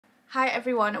Hi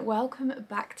everyone, welcome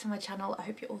back to my channel. I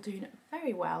hope you're all doing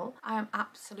very well. I am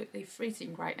absolutely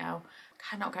freezing right now.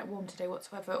 Cannot get warm today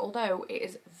whatsoever, although it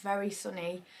is very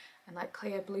sunny and like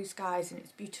clear blue skies and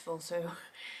it's beautiful. So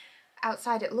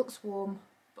outside it looks warm,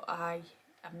 but I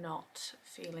am not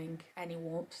feeling any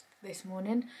warmth this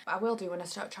morning. But I will do when I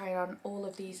start trying on all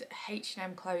of these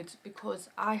H&M clothes, because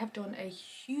I have done a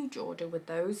huge order with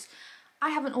those. I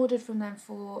haven't ordered from them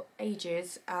for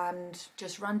ages and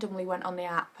just randomly went on the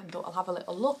app and thought I'll have a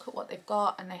little look at what they've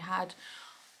got, and they had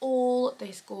all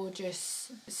this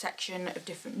gorgeous section of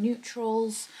different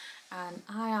neutrals, and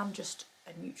I am just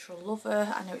a neutral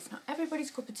lover. I know it's not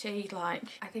everybody's cup of tea. Like,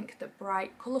 I think that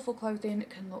bright colourful clothing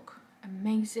can look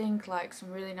amazing, like some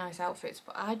really nice outfits,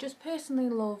 but I just personally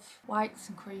love whites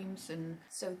and creams, and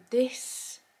so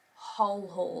this whole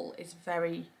haul is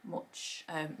very much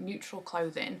neutral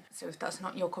clothing. So if that's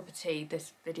not your cup of tea,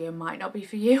 this video might not be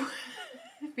for you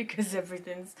because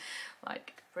everything's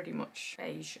like pretty much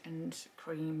beige and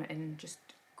cream and just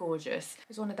gorgeous.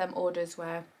 It's one of them orders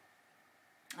where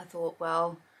I thought,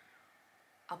 well,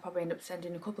 I'll probably end up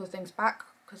sending a couple of things back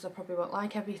because I probably won't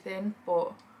like everything,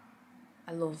 but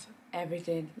I love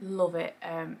everything, love it.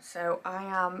 So I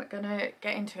am gonna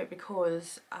get into it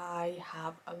because I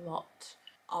have a lot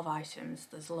of items.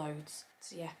 There's loads.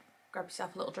 So yeah, grab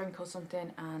yourself a little drink or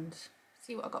something and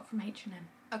see what I got from H&M.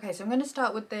 Okay, so I'm going to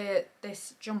start with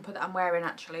this jumper that I'm wearing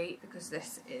actually, because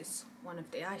this is one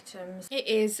of the items. It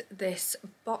is this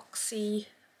boxy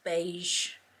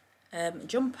beige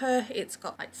jumper. It's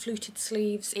got like fluted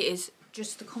sleeves. It is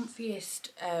just the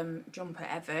comfiest jumper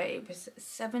ever. It was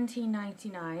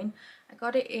 £17.99. I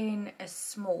got it in a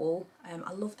small.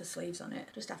 I love the sleeves on it.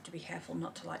 Just have to be careful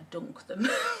not to like dunk them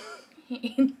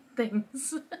in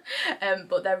things,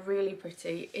 but they're really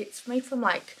pretty. It's made from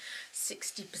like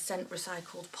 60%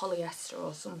 recycled polyester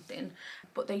or something,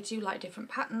 but they do like different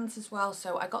patterns as well.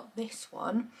 So I got this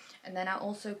one, and then I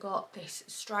also got this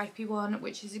stripy one,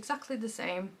 which is exactly the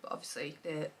same, but obviously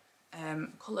the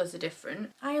colours are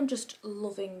different. I am just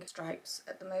loving stripes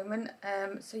at the moment.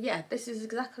 So yeah, this is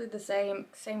exactly the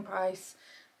same price,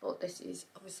 but this is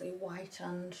obviously white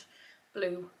and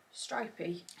blue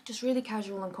stripy. Just really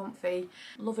casual and comfy.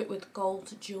 Love it with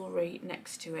gold jewellery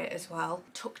next to it as well.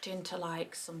 Tucked into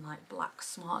like some like black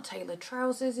smart tailored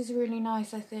trousers is really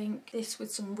nice, I think. This with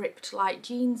some ripped light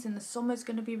jeans in the summer is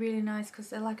going to be really nice because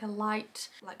they're like a light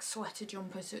like sweater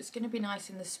jumper, so it's going to be nice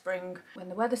in the spring when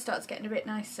the weather starts getting a bit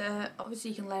nicer.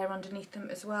 Obviously you can layer underneath them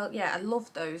as well. Yeah, I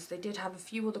love those. They did have a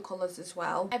few other colours as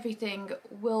well. Everything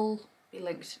will be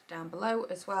linked down below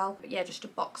as well. But yeah, just a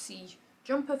boxy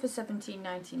jumper for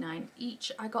 £17.99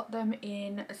 each. I got them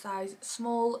in a size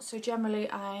small, so generally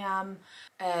I am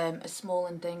a small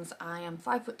in things. I am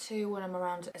 5'2" when I'm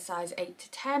around a size 8 to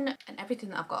 10, and everything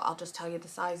that I've got I'll just tell you the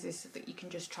sizes so that you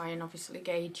can just try and obviously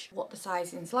gauge what the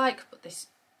sizing's like. But this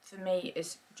for me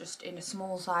is just in a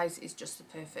small size is just the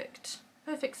perfect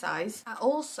size. I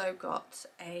also got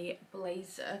a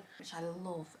blazer, which I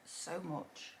love so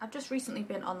much. I've just recently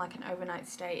been on like an overnight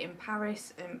stay in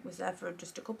Paris and was there for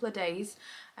just a couple of days,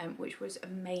 which was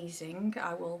amazing.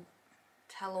 I will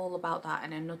tell all about that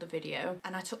in another video.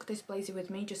 And I took this blazer with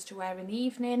me just to wear in the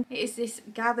evening. It is this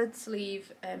gathered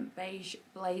sleeve beige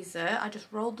blazer. I just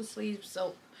rolled the sleeves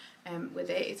up with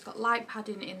it. It's got light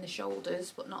padding in the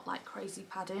shoulders, but not like crazy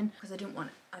padding, because I don't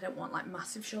want like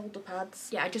massive shoulder pads.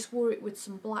 Yeah, I just wore it with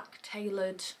some black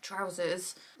tailored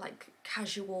trousers, like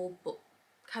casual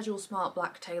smart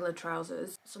black tailored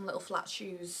trousers, some little flat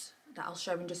shoes that I'll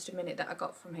show in just a minute that I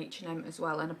got from H&M as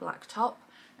well, and a black top,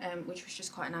 which was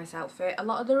just quite a nice outfit. A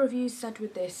lot of the reviews said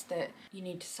with this that you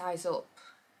need to size up.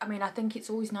 I mean, I think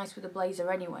it's always nice with a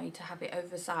blazer anyway to have it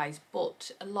oversized, but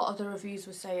a lot of the reviews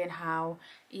were saying how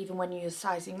even when you're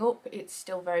sizing up, it's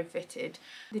still very fitted.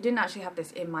 They didn't actually have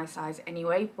this in my size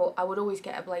anyway, but I would always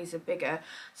get a blazer bigger.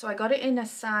 So I got it in a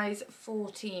size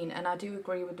 14, and I do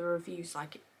agree with the reviews,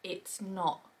 like it's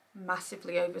not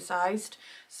massively oversized.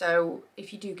 So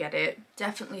if you do get it,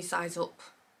 definitely size up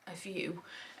a few.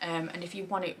 And if you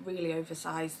want it really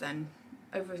oversized, then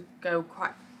go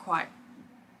quite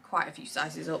a few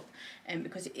sizes up,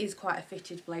 because it is quite a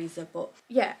fitted blazer. But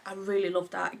yeah, I really love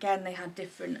that. Again, they had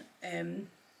different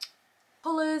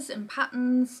colours and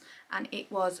patterns, and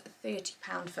it was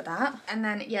 £30 for that. And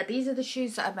then yeah, these are the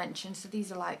shoes that I mentioned. So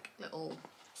these are like little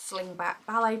slingback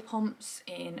ballet pumps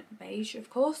in beige, of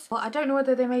course. Well, I don't know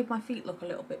whether they made my feet look a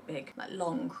little bit big, like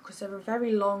long, because they're a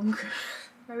very long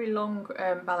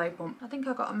ballet pump. I think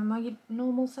I got them in my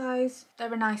normal size.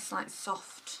 They're a nice like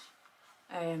soft,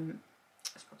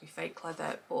 it's probably fake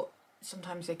leather, but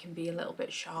sometimes they can be a little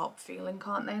bit sharp feeling,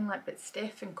 can't they, and like a bit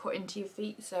stiff and cut into your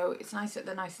feet. So it's nice that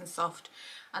they're nice and soft,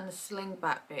 and the sling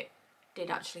back bit did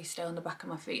actually stay on the back of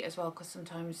my feet as well, because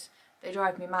sometimes they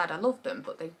drive me mad. I love them,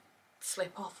 but they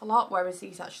slip off a lot, whereas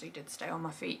these actually did stay on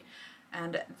my feet.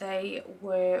 And they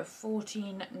were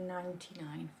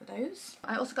 $14.99 for those.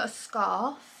 I also got a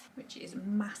scarf, which is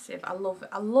massive. I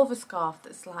love a scarf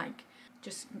that's like,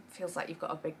 just feels like you've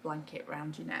got a big blanket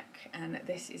around your neck, and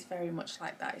this is very much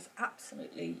like that. It's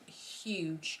absolutely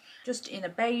huge, just in a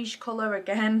beige colour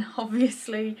again,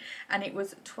 obviously, and it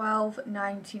was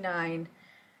 $12.99.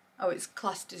 Oh, it's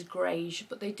classed as greige,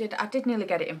 but I did nearly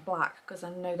get it in black, because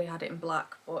I know they had it in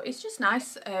black, but it's just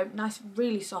nice, nice,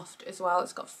 really soft as well.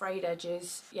 It's got frayed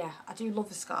edges. Yeah, I do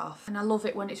love a scarf, and I love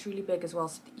it when it's really big as well,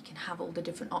 so that you can have all the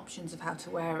different options of how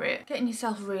to wear it. Getting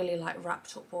yourself really like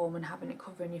wrapped up warm and having it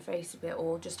covering your face a bit,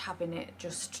 or just having it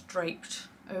just draped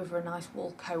over a nice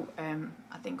wool coat,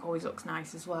 I think always looks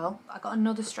nice as well. I got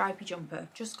another stripy jumper.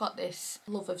 Just got this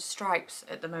love of stripes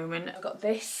at the moment. I got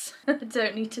this. I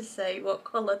don't need to say what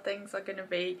colour things are going to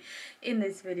be in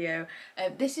this video.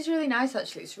 This is really nice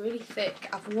actually. It's really thick.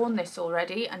 I've worn this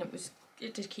already, and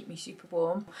it did keep me super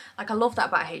warm. Like, I love that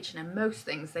about H&M. Most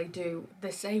things, they do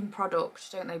the same product,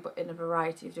 don't they, but in a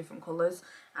variety of different colours,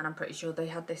 and I'm pretty sure they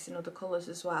had this in other colours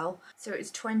as well. So it's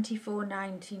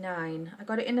 $24.99. I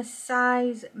got it in a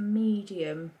size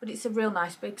medium, but it's a real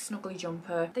nice big snuggly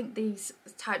jumper. I think these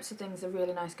types of things are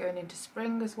really nice going into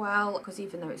spring as well, because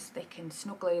even though it's thick and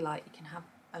snuggly, like, you can have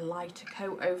a lighter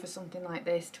coat over something like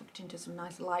this, tucked into some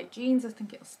nice light jeans. I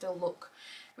think it'll still look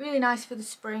really nice for the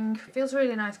spring. It feels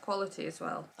really nice quality as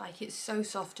well. Like, it's so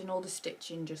soft, and all the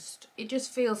stitching it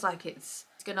just feels like it's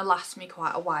gonna last me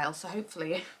quite a while, so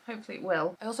hopefully it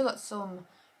will. I also got some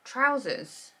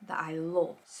trousers that I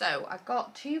love. So I've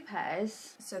got two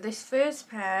pairs. So this first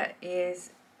pair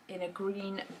is in a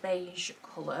green beige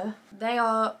colour. They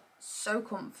are so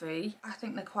comfy. I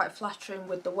think they're quite flattering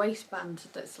with the waistband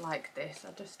that's like this.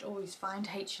 I just always find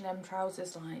H&M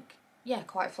trousers, like, yeah,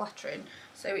 quite flattering.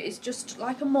 So it's just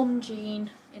like a mum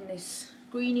jean in this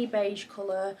greeny beige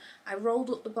colour. I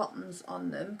rolled up the bottoms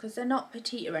on them because they're not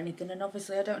petite or anything, and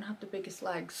obviously I don't have the biggest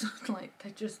legs. Like,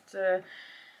 they're just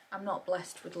I'm not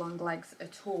blessed with long legs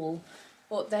at all,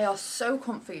 but they are so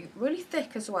comfy, really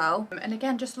thick as well, and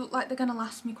again just look like they're gonna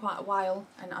last me quite a while.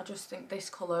 And I just think this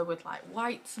colour with like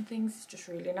whites and things is just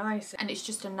really nice, and it's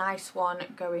just a nice one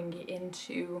going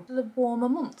into the warmer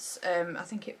months. I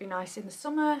think it'd be nice in the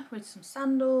summer with some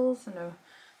sandals and a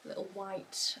little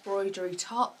white embroidery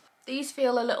top. These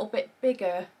feel a little bit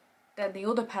bigger than the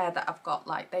other pair that I've got.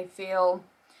 Like, they feel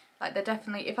like they're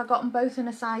definitely, if I got them both in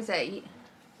a size 8,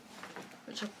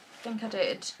 which I think I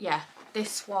did, yeah,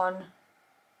 this one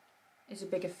is a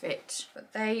bigger fit.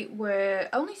 But they were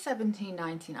only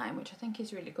 $17.99, which I think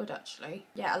is really good actually.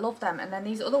 Yeah, I love them. And then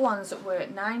these other ones were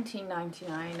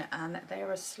 $19.99, and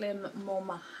they're a slim mum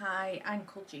high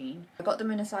ankle jean. I got them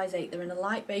in a size 8. They're in a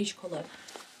light beige colour,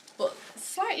 but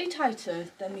slightly tighter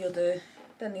than the other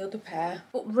pair,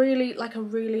 but really like a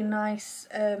really nice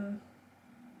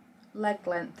leg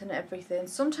length and everything.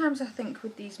 Sometimes I think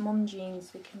with these mum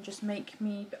jeans they can just make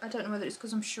me, I don't know whether it's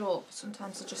because I'm short, but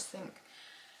sometimes I just think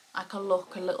I can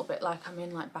look a little bit like I'm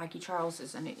in like baggy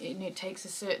trousers, and it takes a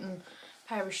certain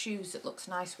pair of shoes that looks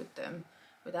nice with them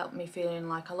without me feeling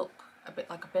like I look a bit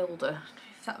like a builder,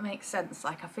 if that makes sense.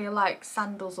 Like, I feel like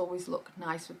sandals always look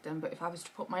nice with them, but if I was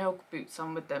to put my Ugg boots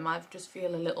on with them, I just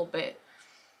feel a little bit,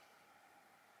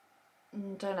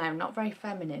 don't know, not very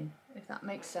feminine, if that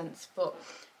makes sense. But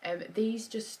these,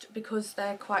 just because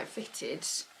they're quite fitted,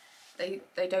 they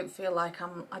don't feel like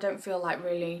I don't feel like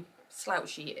really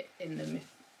slouchy in them,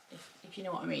 if you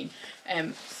know what I mean.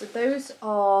 So those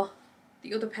are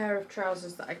the other pair of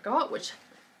trousers that I got, which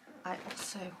I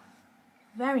also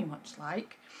very much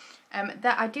like.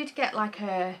 That I did get like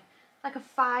a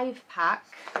 5-pack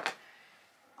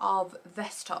of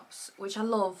vest tops, which I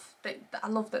love. I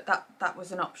love that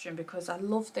was an option, because I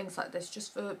love things like this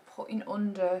just for putting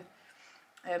under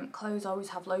clothes. I always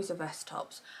have loads of vest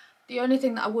tops. The only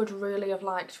thing that I would really have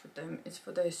liked with them is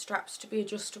for the straps to be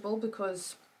adjustable,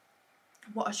 because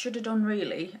what I should have done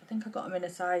really, I think I got them in a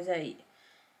size 8,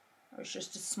 or it's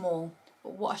just a small,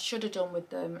 but what I should have done with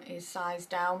them is size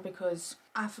down, because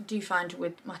I do find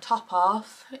with my top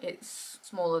half it's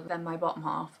smaller than my bottom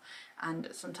half, and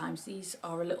sometimes these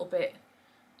are a little bit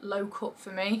low cut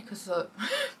for me because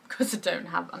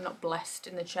I'm not blessed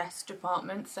in the chest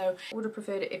department, so I would have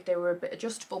preferred it if they were a bit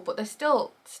adjustable. But they're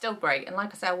still great, and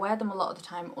like I say, I wear them a lot of the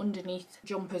time underneath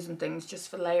jumpers and things just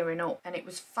for layering up. And it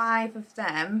was 5 of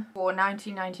them for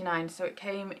 $19.99, so it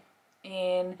came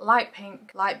in light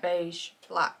pink, light beige,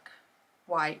 black,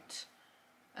 white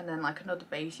and then like another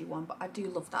beigey one, but I do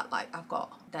love that. Like I've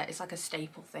got that, it's like a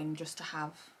staple thing just to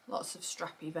have lots of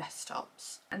strappy vest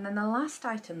tops. And then the last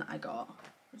item that I got,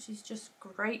 which is just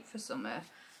great for summer,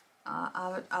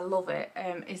 I love it,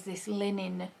 is this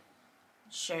linen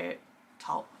shirt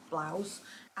top blouse.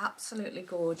 Absolutely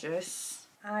gorgeous.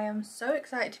 I am so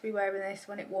excited to be wearing this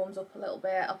when it warms up a little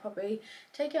bit. I'll probably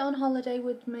take it on holiday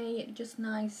with me, just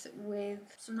nice with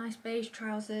some nice beige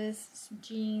trousers, some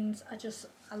jeans.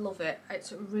 I love it.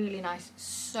 It's really nice,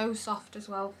 so soft as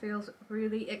well, feels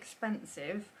really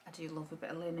expensive. I do love a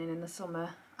bit of linen in the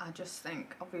summer. I just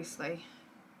think, obviously,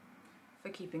 for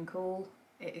keeping cool,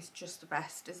 it is just the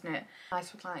best, isn't it?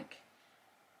 Nice with like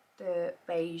the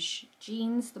beige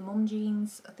jeans, the mum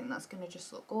jeans. I think that's going to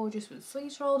just look gorgeous with the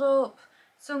sleeves rolled up.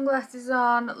 Sunglasses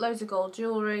on, loads of gold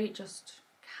jewellery, just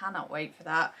cannot wait for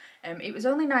that. It was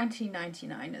only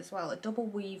 £19.99 as well, a double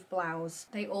weave blouse.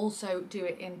 They also do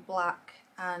it in black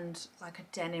and like a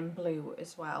denim blue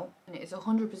as well. And it is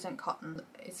 100% cotton.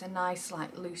 It's a nice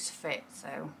like loose fit,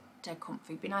 so dead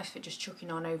comfy. Be nice for just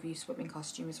chucking on over your swimming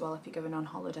costume as well if you're going on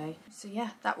holiday. So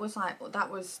yeah, that was like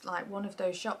one of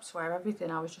those shops where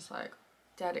everything, I was just like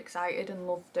dead excited and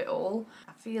loved it all.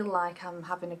 I feel like I'm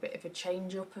having a bit of a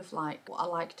change up of like what I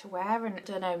like to wear, and I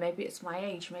don't know, maybe it's my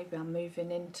age, maybe I'm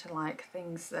moving into like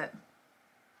things that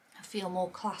I feel more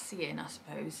classy in, I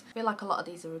suppose. I feel like a lot of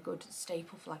these are a good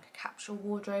staple for like a capsule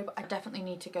wardrobe. I definitely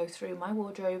need to go through my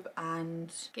wardrobe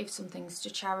and give some things to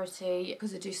charity,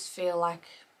 because I just feel like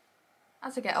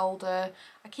as I get older,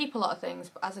 I keep a lot of things,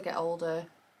 but as I get older,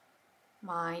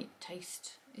 my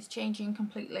taste is changing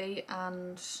completely,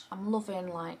 and I'm loving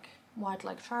like wide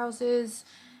leg trousers.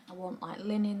 I want like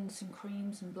linens and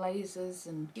creams and blazers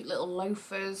and cute little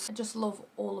loafers. I just love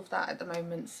all of that at the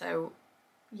moment, so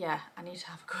yeah, I need to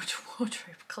have a good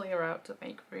wardrobe clear out to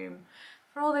make room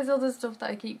for all this other stuff that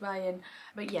I keep buying.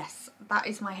 But yes, that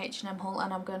is my H&M haul,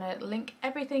 and I'm going to link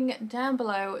everything down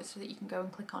below so that you can go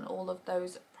and click on all of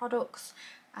those products.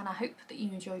 And I hope that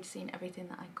you enjoyed seeing everything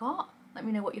that I got. Let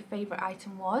me know what your favourite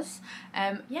item was.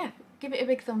 Yeah, give it a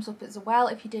big thumbs up as well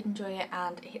if you did enjoy it,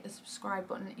 and hit the subscribe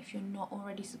button if you're not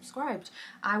already subscribed.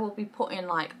 I will be putting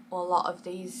like a lot of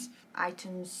these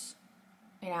items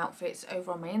in outfits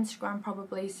over on my Instagram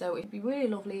probably, so it'd be really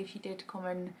lovely if you did come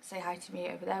and say hi to me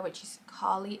over there, which is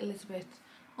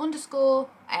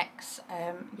CarlyElizabeth_X.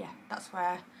 Yeah, that's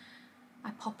where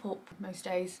I pop up most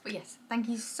days. But yes, thank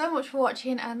you so much for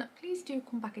watching, and please do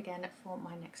come back again for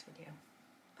my next video.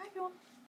 Bye everyone.